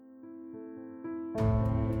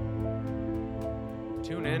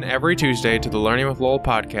Tune in every Tuesday to the Learning with Lowell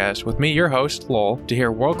podcast with me, your host, Lowell, to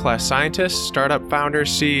hear world-class scientists, startup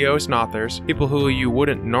founders, CEOs, and authors, people who you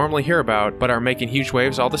wouldn't normally hear about but are making huge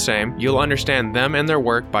waves all the same. You'll understand them and their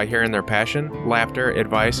work by hearing their passion, laughter,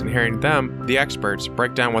 advice, and hearing them, the experts,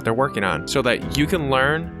 break down what they're working on so that you can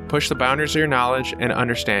learn, push the boundaries of your knowledge and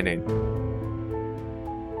understanding.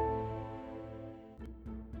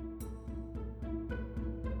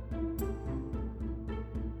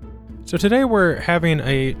 So today we're having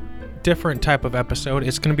a different type of episode.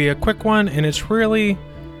 It's going to be a quick one, and it's really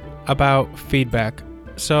about feedback.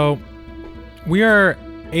 So we are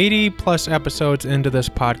 80 plus episodes into this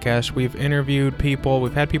podcast. We've interviewed people.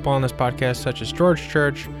 We've had people on this podcast such as George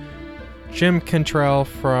Church, Jim Cantrell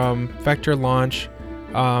from Vector Launch.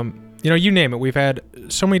 You name it. We've had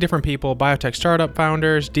so many different people, biotech startup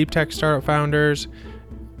founders, deep tech startup founders,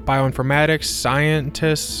 bioinformatics,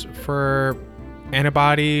 scientists for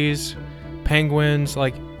antibodies, penguins,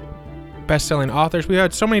 like best-selling authors. We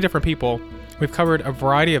had so many different people. We've covered a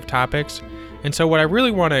variety of topics. And so what I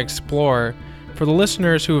really want to explore for the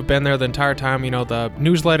listeners who have been there the entire time, the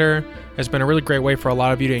newsletter has been a really great way for a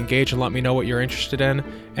lot of you to engage and let me know what you're interested in.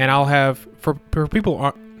 And I'll have, for people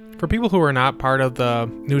who are not part of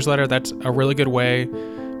the newsletter, that's a really good way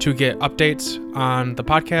to get updates on the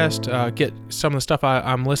podcast, get some of the stuff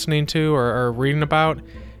I'm listening to or reading about,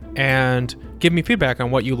 and give me feedback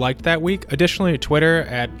on what you liked that week. Additionally, Twitter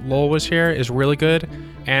at Lowell was here is really good,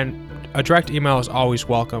 and a direct email is always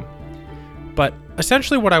welcome. But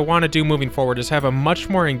essentially what I want to do moving forward is have a much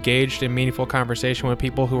more engaged and meaningful conversation with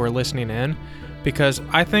people who are listening in, because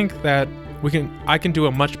I think that I can do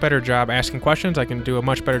a much better job asking questions. I can do a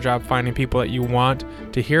much better job finding people that you want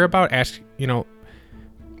to hear about,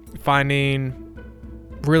 finding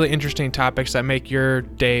really interesting topics that make your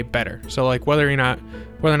day better. So like whether or not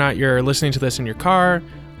you're listening to this in your car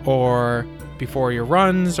or before your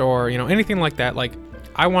runs or anything like that, like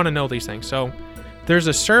I want to know these things. So there's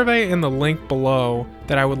a survey in the link below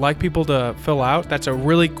that I would like people to fill out. That's a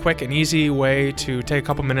really quick and easy way to take a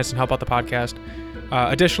couple minutes and help out the podcast.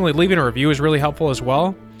 Additionally, leaving a review is really helpful as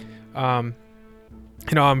well. I'm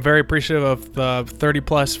very appreciative of the 30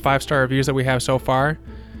 plus 5-star reviews that we have so far.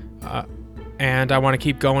 And I want to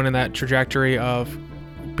keep going in that trajectory of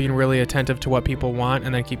being really attentive to what people want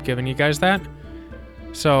and then keep giving you guys that.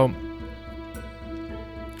 So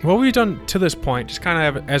what we've done to this point, just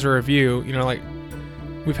kind of as a review,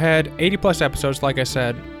 we've had 80 plus episodes, like I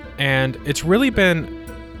said, and it's really been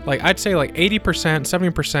I'd say 80%,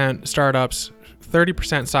 70% startups,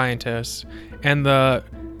 30% scientists, and the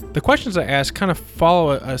questions I ask kind of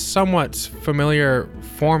follow a somewhat familiar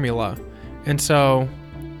formula. And so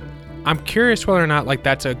I'm curious whether or not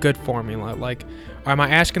that's a good formula. Am I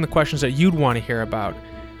asking the questions that you'd want to hear about?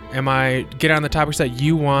 Am I getting on the topics that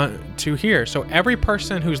you want to hear? So every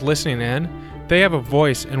person who's listening in, they have a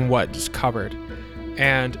voice in what's covered.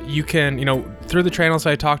 And you can, through the channels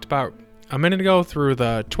I talked about a minute ago, through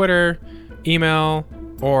the Twitter, email,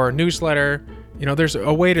 or newsletter, there's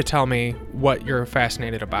a way to tell me what you're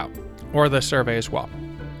fascinated about, or the survey as well.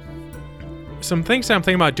 Some things that I'm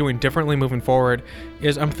thinking about doing differently moving forward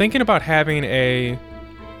is I'm thinking about having a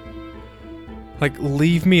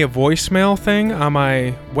leave me a voicemail thing on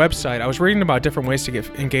my website. I was reading about different ways to get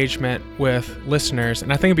engagement with listeners,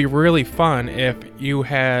 and I think it'd be really fun if you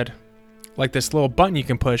had this little button you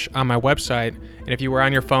can push on my website, and if you were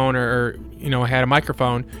on your phone or had a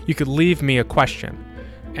microphone, you could leave me a question.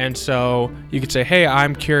 And so you could say, hey,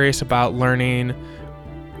 I'm curious about learning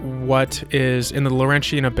what is in the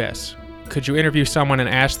Laurentian Abyss. Could you interview someone and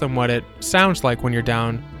ask them what it sounds like when you're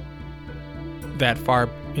down that far,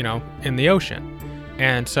 in the ocean?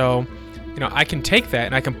 And so, I can take that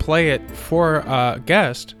and I can play it for a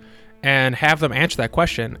guest and have them answer that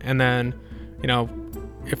question. And then,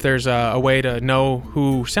 if there's a way to know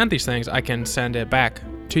who sent these things, I can send it back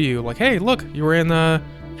to you. Hey, look, you were in the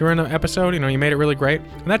episode, you made it really great.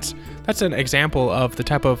 And that's an example of the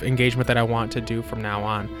type of engagement that I want to do from now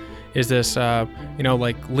on. Is this,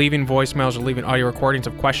 leaving voicemails or leaving audio recordings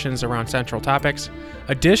of questions around central topics.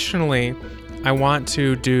 Additionally, I want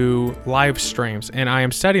to do live streams, and I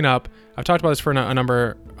am setting up, I've talked about this for a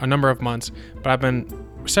number of months, but I've been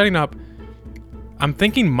setting up, I'm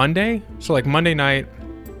thinking Monday, so Monday night,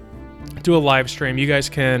 do a live stream. You guys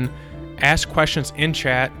can ask questions in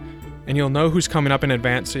chat, and you'll know who's coming up in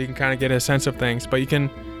advance, so you can kind of get a sense of things, but you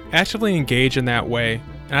can actively engage in that way.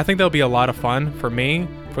 And I think that'll be a lot of fun for me,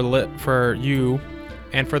 for you,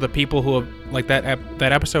 and for the people who have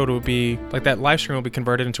that episode will be that live stream will be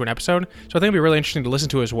converted into an episode. So I think it'll be really interesting to listen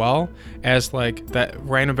to as well as that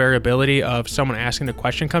random variability of someone asking a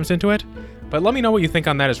question comes into it. But let me know what you think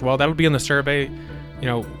on that as well. That'll be in the survey.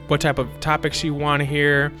 What type of topics you want to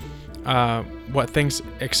hear, what things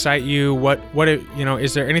excite you,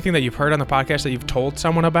 is there anything that you've heard on the podcast that you've told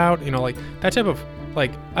someone about? Like that type of,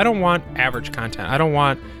 like, I don't want average content. I don't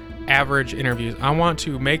want average interviews. I want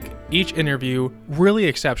to make each interview really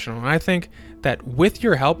exceptional. And I think that with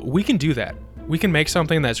your help, we can do that. We can make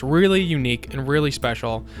something that's really unique and really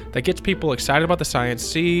special, that gets people excited about the science,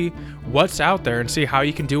 see what's out there and see how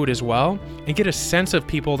you can do it as well, and get a sense of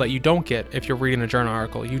people that you don't get if you're reading a journal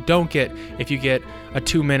article. You don't get if you get a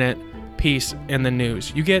 2-minute piece in the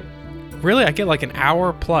news. I get like an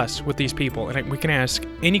hour plus with these people, and we can ask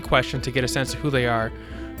any question to get a sense of who they are,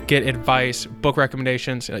 get advice, book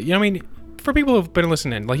recommendations. For people who've been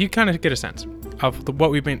listening, like, you kind of get a sense of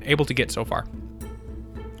what we've been able to get so far.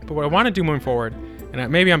 But what I want to do moving forward,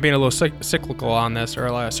 and maybe I'm being a little cyclical on this,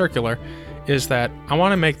 or circular, is that I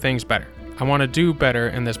want to make things better. I want to do better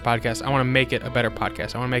in this podcast. I want to make it a better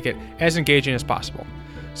podcast. I want to make it as engaging as possible.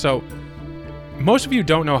 So most of you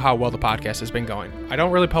don't know how well the podcast has been going. I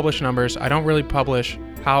don't really publish numbers. I don't really publish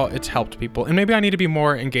how it's helped people. And maybe I need to be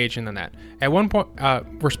more engaging than that. At one point,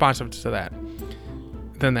 responsive to that,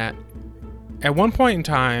 than that. At one point in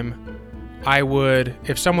time, I would,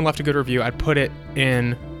 if someone left a good review, I'd put it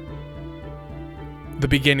in the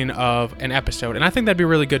beginning of an episode. And I think that'd be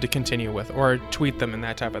really good to continue with, or tweet them and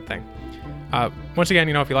that type of thing. Once again,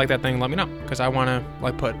 if you like that thing, let me know, because I want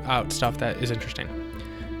to put out stuff that is interesting.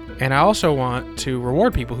 And I also want to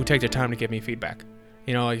reward people who take the time to give me feedback.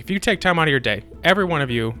 If you take time out of your day, every one of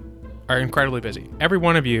you are incredibly busy. Every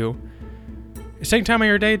one of you is taking time out of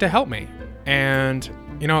your day to help me. And,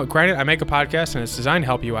 granted, I make a podcast and it's designed to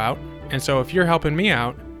help you out. And so if you're helping me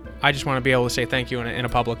out, I just want to be able to say thank you in a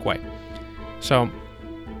public way. So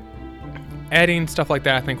adding stuff like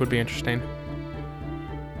that, I think, would be interesting.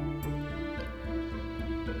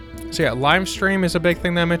 So yeah, live stream is a big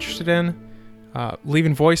thing that I'm interested in.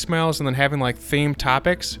 Leaving voicemails and then having like themed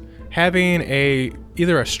topics. Having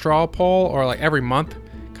either a straw poll or like every month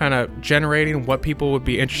kind of generating what people would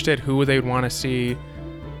be interested, who they would want to see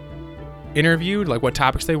interviewed, like what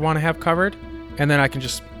topics they want to have covered. And then I can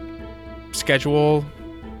just schedule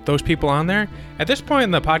those people on there. At this point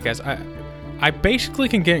in the podcast, I basically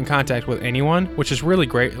can get in contact with anyone, which is really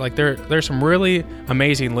great. Like there's some really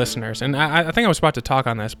amazing listeners. And I think I was about to talk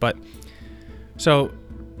on this, but so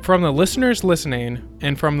from the listeners listening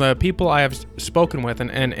and from the people I have spoken with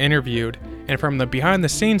and interviewed and from the behind the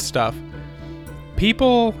scenes stuff,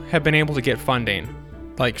 people have been able to get funding.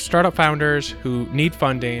 Like startup founders who need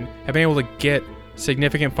funding have been able to get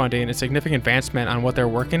significant funding and significant advancement on what they're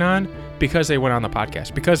working on because they went on the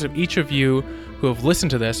podcast, because of each of you who have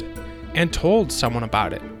listened to this and told someone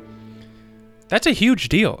about it. That's a huge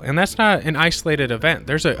deal, and that's not an isolated event.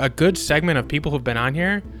 There's a good segment of people who've been on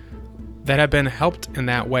here that have been helped in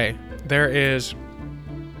that way. There is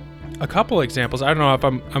a couple examples. I don't know if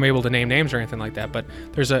I'm able to name names or anything like that, but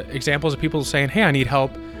there's examples of people saying, hey, I need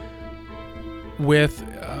help with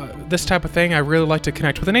this type of thing. I really like to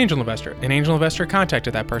connect with an angel investor. An angel investor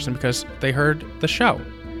contacted that person because they heard the show.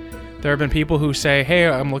 There have been people who say, hey,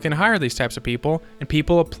 I'm looking to hire these types of people, and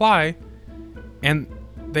people apply and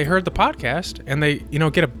they heard the podcast and they,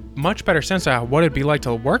 get a much better sense of what it'd be like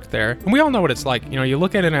to work there. And we all know what it's like. You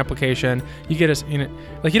look at an application, you get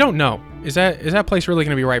you don't know, is that place really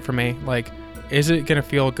going to be right for me? Like, is it going to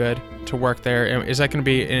feel good to work there? Is that going to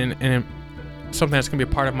be in something that's going to be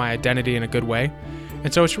a part of my identity in a good way?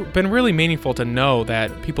 And so it's been really meaningful to know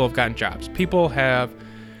that people have gotten jobs. People have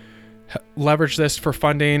leveraged this for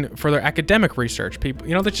funding for their academic research.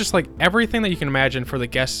 People, that's just like everything that you can imagine for the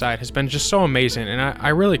guest side has been just so amazing. And I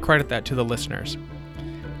really credit that to the listeners.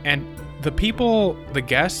 And the people, the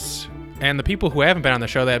guests, and the people who haven't been on the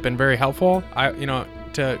show that have been very helpful,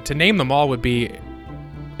 to name them all would be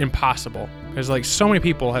impossible. Because like so many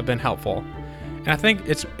people have been helpful. And I think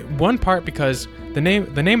it's one part because the name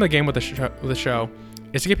of the game with the show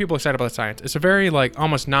is to get people excited about the science. It's a very like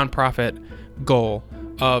almost nonprofit goal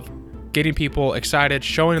of getting people excited,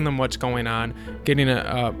 showing them what's going on, getting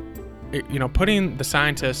putting the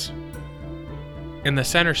scientists in the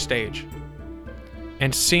center stage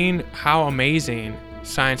and seeing how amazing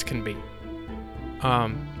science can be.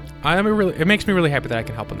 It makes me really happy that I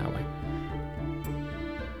can help in that way.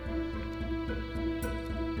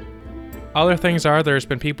 Other things there's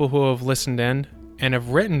been people who have listened in and have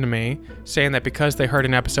written to me saying that because they heard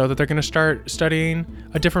an episode that they're going to start studying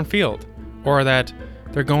a different field, or that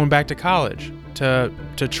they're going back to college to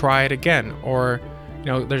try it again. Or,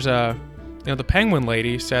 there's the Penguin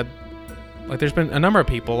Lady said, like, there's been a number of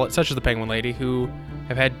people, such as the Penguin Lady, who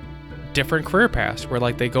have had different career paths where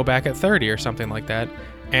like they go back at 30 or something like that.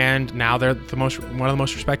 and now they're one of the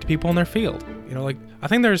most respected people in their field. You know, like, I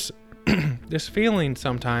think there's this feeling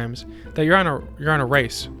sometimes that you're on a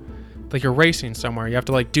race, like you're racing somewhere. You have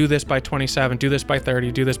to like do this by 27, do this by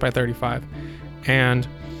 30, do this by 35, and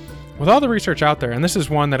with all the research out there, and this is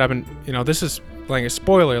one that I've been, you know, this is like a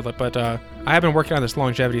spoiler, but I have been working on this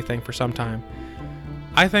longevity thing for some time.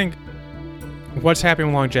 I think what's happening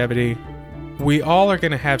with longevity, we all are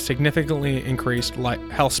going to have significantly increased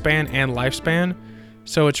health span and lifespan.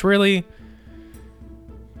 So it's really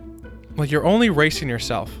like you're only racing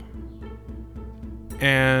yourself.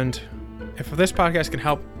 And if this podcast can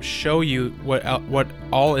help show you what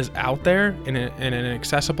all is out there in an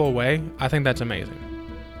accessible way, I think that's amazing.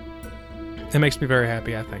 It makes me very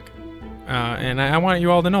happy, I think. And I want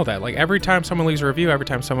you all to know that. Like, every time someone leaves a review, every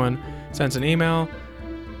time someone sends an email,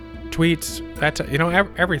 tweets, that's, you know,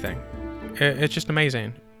 everything. It's just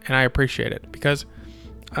amazing. And I appreciate it, because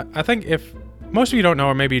I think, if most of you don't know,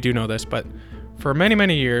 or maybe you do know this, but for many,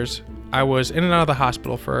 many years, I was in and out of the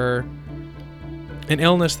hospital for an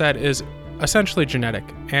illness that is essentially genetic.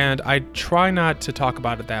 And I try not to talk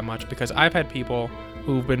about it that much, because I've had people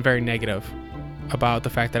who've been very negative about the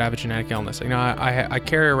fact that I have a genetic illness. You know, I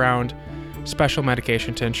carry around special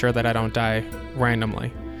medication to ensure that I don't die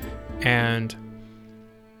randomly. And,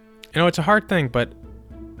 you know, it's a hard thing, but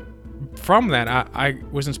from that, I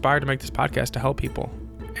was inspired to make this podcast to help people.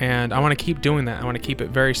 And I want to keep doing that. I want to keep it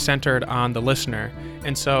very centered on the listener.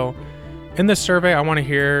 And so in this survey, I want to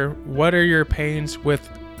hear, what are your pains with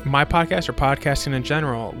my podcast or podcasting in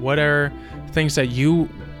general? What are things that you,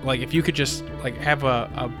 like, if you could just like have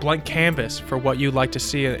a blank canvas for what you'd like to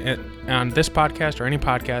see on this podcast or any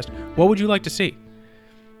podcast, what would you like to see?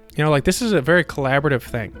 You know, like, this is a very collaborative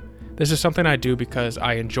thing. This is something I do because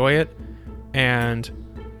I enjoy it, and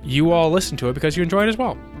you all listen to it because you enjoy it as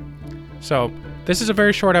well. So this is a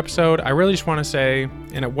very short episode. I really just want to say,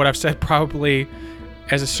 and what I've said probably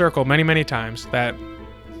as a circle many, many times, that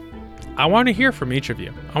I want to hear from each of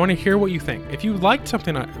you. I want to hear what you think. If you liked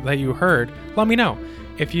something that you heard, let me know.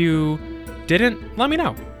 If you didn't, let me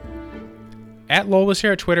know. @Lola's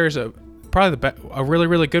here at Twitter is probably a really,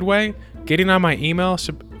 really good way. Getting on my email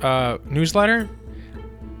newsletter,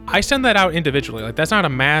 I send that out individually. Like, that's not a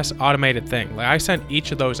mass automated thing. Like, I send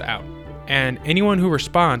each of those out, and anyone who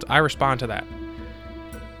responds, I respond to that.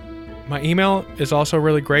 My email is also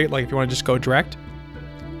really great. Like, if you want to just go direct,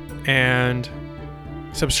 and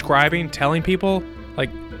subscribing, telling people, like,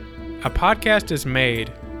 a podcast is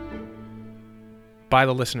made by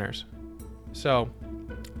the listeners. So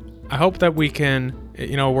I hope that we can,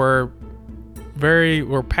 you know, we're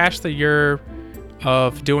past the year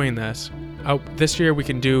of doing this. This year we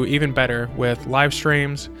can do even better with live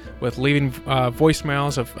streams, with leaving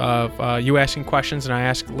voicemails of you asking questions and I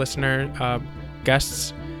ask listener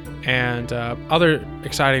guests, and other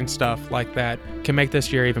exciting stuff like that can make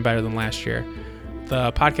this year even better than last year.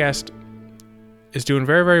 The podcast is doing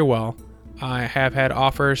very, very well. I have had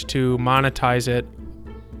offers to monetize it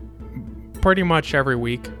pretty much every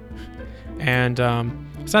week. And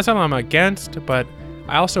it's not something I'm against, but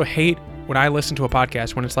I also hate when I listen to a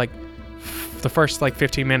podcast when it's like the first like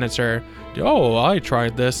 15 minutes are, oh, I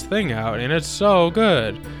tried this thing out and it's so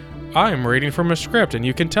good. I'm reading from a script, and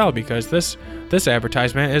you can tell because this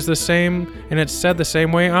advertisement is the same, and it's said the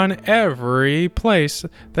same way on every place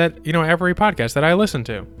that, you know, every podcast that I listen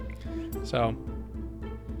to. So,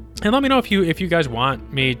 and let me know if you guys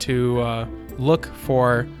want me to look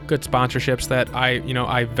for good sponsorships that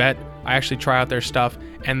I vet. I actually try out their stuff,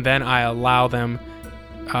 and then I allow them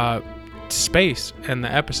space in the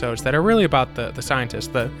episodes that are really about the scientists.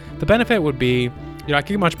 The benefit would be, you know, I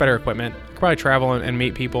can get much better equipment. I could probably travel and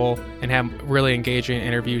meet people and have really engaging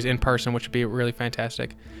interviews in person, which would be really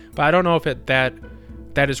fantastic. But I don't know if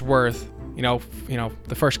that is worth, you know,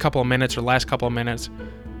 the first couple of minutes or last couple of minutes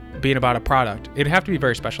being about a product. It'd have to be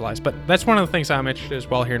very specialized. But that's one of the things I'm interested in as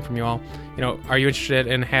well, hearing from you all. You know, are you interested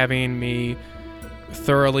in having me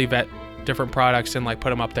thoroughly vet different products and like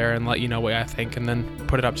put them up there and let you know what I think, and then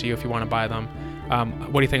put it up to you if you want to buy them?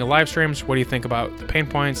 What do you think of live streams? What do you think about the pain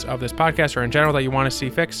points of this podcast or in general that you want to see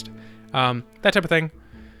fixed? That type of thing.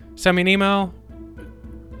 Send me an email,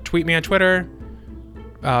 tweet me on Twitter,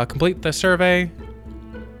 complete the survey.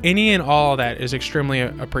 Any and all of that is extremely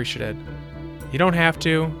appreciated. You don't have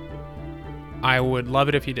to. I would love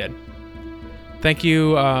it if you did. Thank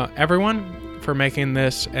you, everyone, for making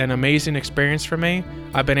this an amazing experience for me.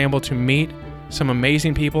 I've been able to meet some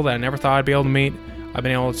amazing people that I never thought I'd be able to meet. I've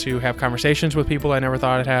been able to have conversations with people I never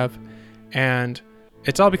thought I'd have. And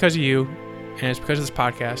it's all because of you, and it's because of this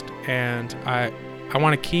podcast. And I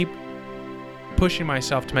want to keep pushing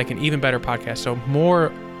myself to make an even better podcast so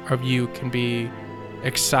more of you can be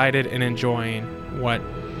excited and enjoying what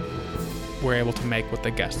we're able to make with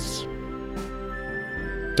the guests.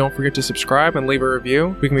 Don't forget to subscribe and leave a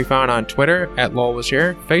review. We can be found on Twitter at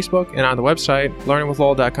LowellWasHere, Facebook, and on the website,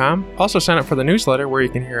 learningwithlowell.com. Also sign up for the newsletter where you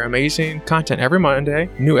can hear amazing content every Monday,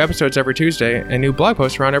 new episodes every Tuesday, and new blog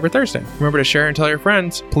posts around every Thursday. Remember to share and tell your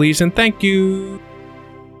friends. Please and thank you.